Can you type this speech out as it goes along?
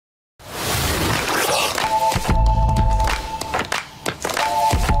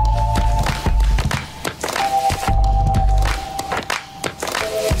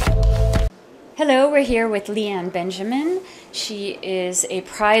we're here with Leanne Benjamin. She is a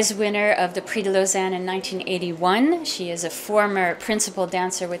prize winner of the Prix de Lausanne in 1981. She is a former principal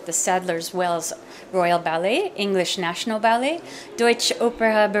dancer with the Sadler's Wells Royal Ballet, English National Ballet, Deutsche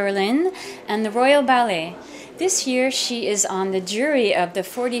Opera Berlin, and the Royal Ballet. This year she is on the jury of the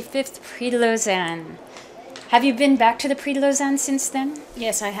 45th Prix de Lausanne. Have you been back to the Prix de Lausanne since then?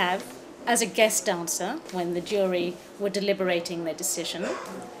 Yes, I have. As a guest dancer, when the jury were deliberating their decision.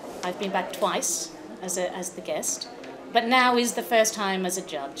 I've been back twice as the guest, but now is the first time as a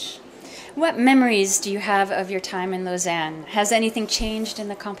judge. What memories do you have of your time in Lausanne? Has anything changed in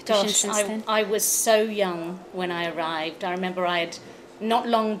the competition since then? I was so young when I arrived. I remember I had not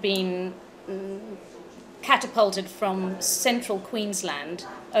long been catapulted from central Queensland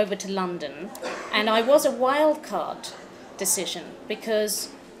over to London, and I was a wild card decision because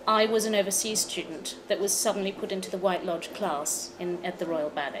I was an overseas student that was suddenly put into the White Lodge class at the Royal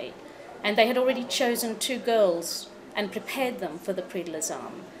Ballet. And they had already chosen 2 girls and prepared them for the Prix de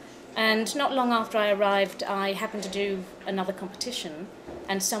Lausanne. And not long after I arrived, I happened to do another competition,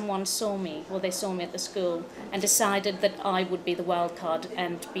 and someone saw me, or they saw me at the school, and decided that I would be the wild card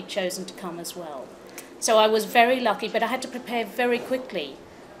and be chosen to come as well. So I was very lucky, but I had to prepare very quickly.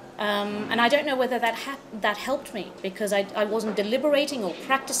 And I don't know whether that helped me, because I wasn't deliberating or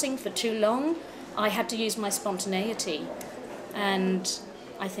practicing for too long. I had to use my spontaneity. And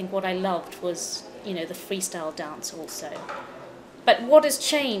I think what I loved was, the freestyle dance also. But what has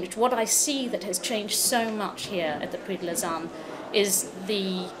changed, what I see that has changed so much here at the Prix de Lausanne is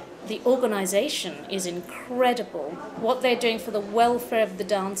the organisation is incredible. What they're doing for the welfare of the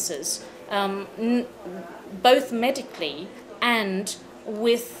dancers, both medically and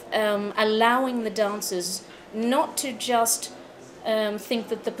with allowing the dancers not to just think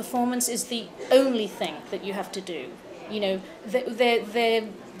that the performance is the only thing that you have to do.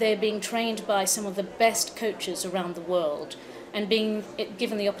 They're being trained by some of the best coaches around the world and being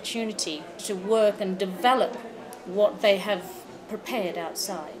given the opportunity to work and develop what they have prepared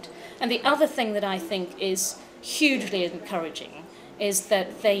outside. And the other thing that I think is hugely encouraging is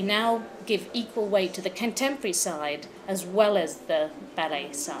that they now give equal weight to the contemporary side as well as the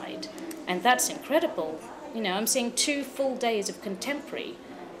ballet side. And that's incredible. I'm seeing 2 full days of contemporary.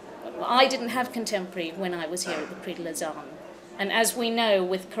 I didn't have contemporary when I was here at the Prix de Lausanne. And as we know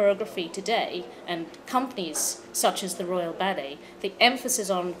with choreography today and companies such as the Royal Ballet, the emphasis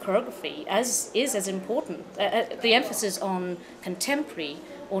on choreography is as important. The emphasis on contemporary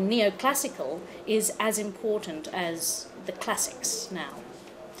or neoclassical is as important as the classics now.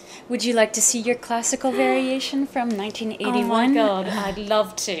 Would you like to see your classical variation from 1981? Oh my God, I'd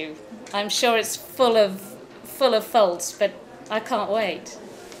love to. I'm sure it's full of faults, but I can't wait.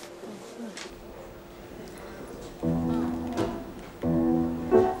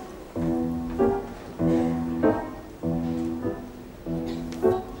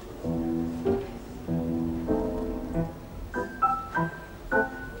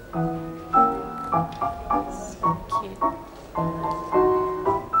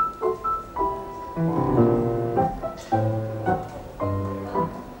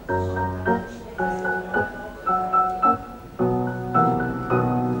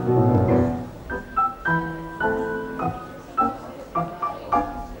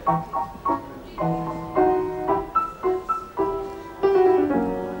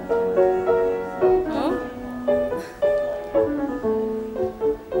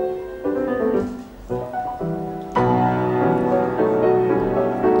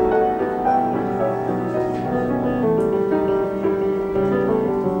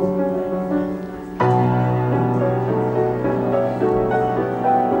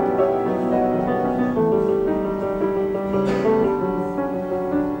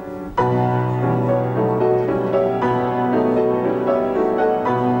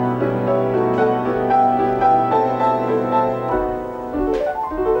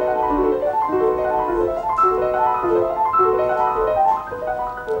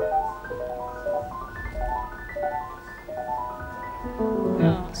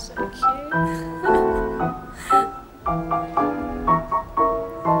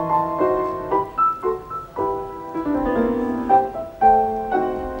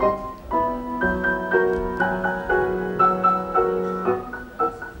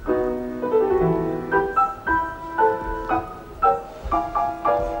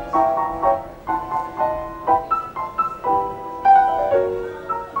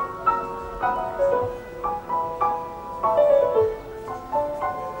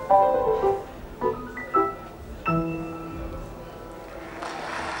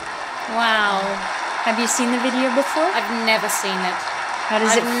 Wow. Have you seen the video before? I've never seen it. How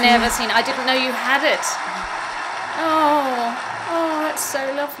does it feel? I've never seen it. I didn't know you had it. Oh, that's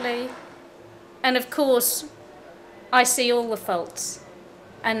so lovely. And of course, I see all the faults.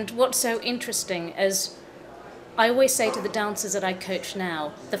 And what's so interesting is, I always say to the dancers that I coach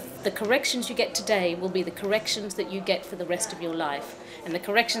now, the corrections you get today will be the corrections that you get for the rest of your life. And the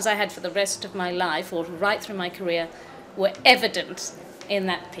corrections I had for the rest of my life, or right through my career, were evident in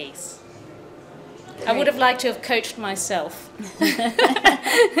that piece. Great. I would have liked to have coached myself.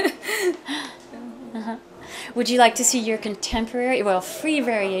 Would you like to see your contemporary, well, free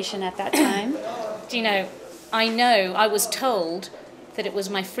variation at that time? Do you know, I was told that it was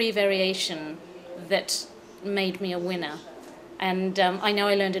my free variation that made me a winner. And I know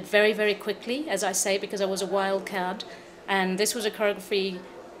I learned it very, very quickly, as I say, because I was a wild card. And this was a choreography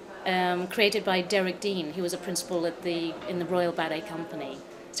created by Derek Dean. He was a principal in the Royal Ballet Company.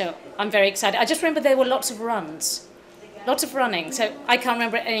 So I'm very excited. I just remember there were lots of runs, lots of running, so I can't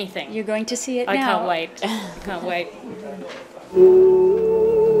remember anything. You're going to see it now. I can't wait. I can't wait.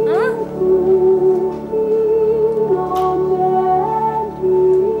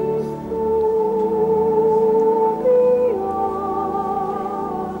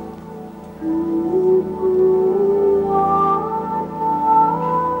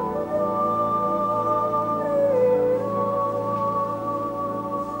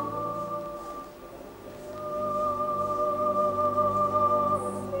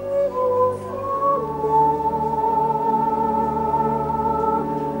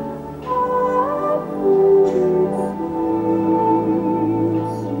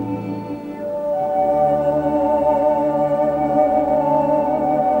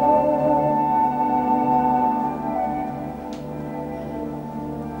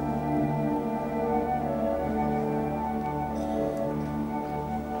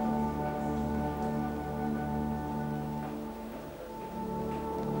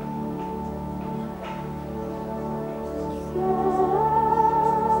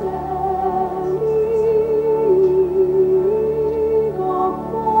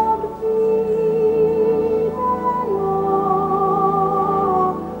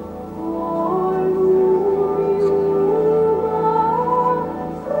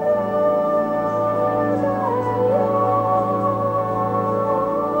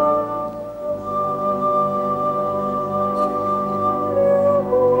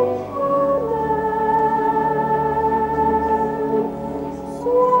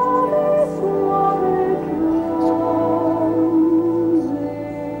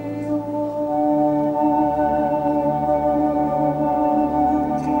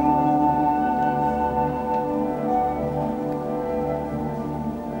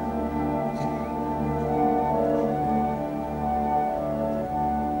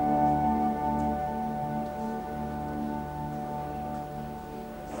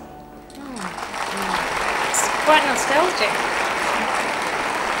 Quite nostalgic.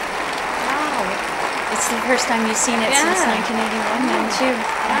 Wow. It's the first time you've seen it since 1981, haven't you?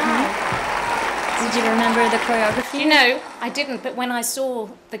 Wow. Did you remember the choreography? You know, I didn't, but when I saw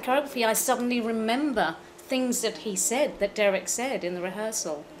the choreography, I suddenly remember things that he said, that Derek said in the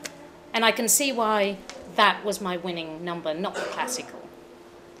rehearsal. And I can see why that was my winning number, not the classical.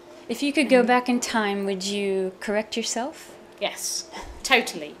 If you could go back in time, would you correct yourself? Yes,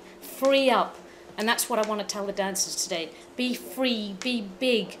 totally. Free up. And that's what I want to tell the dancers today. Be free, be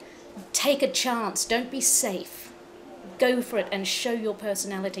big, take a chance, don't be safe. Go for it and show your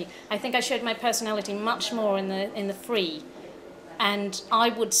personality. I think I showed my personality much more in the free. And I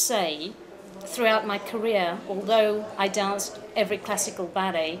would say, throughout my career, although I danced every classical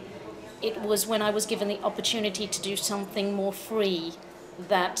ballet, it was when I was given the opportunity to do something more free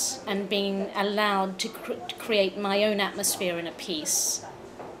and being allowed to create my own atmosphere in a piece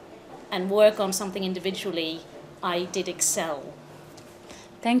and work on something individually, I did excel.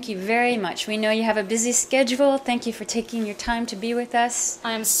 Thank you very much. We know you have a busy schedule. Thank you for taking your time to be with us.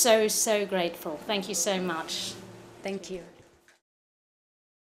 I am so, so grateful. Thank you so much. Thank you.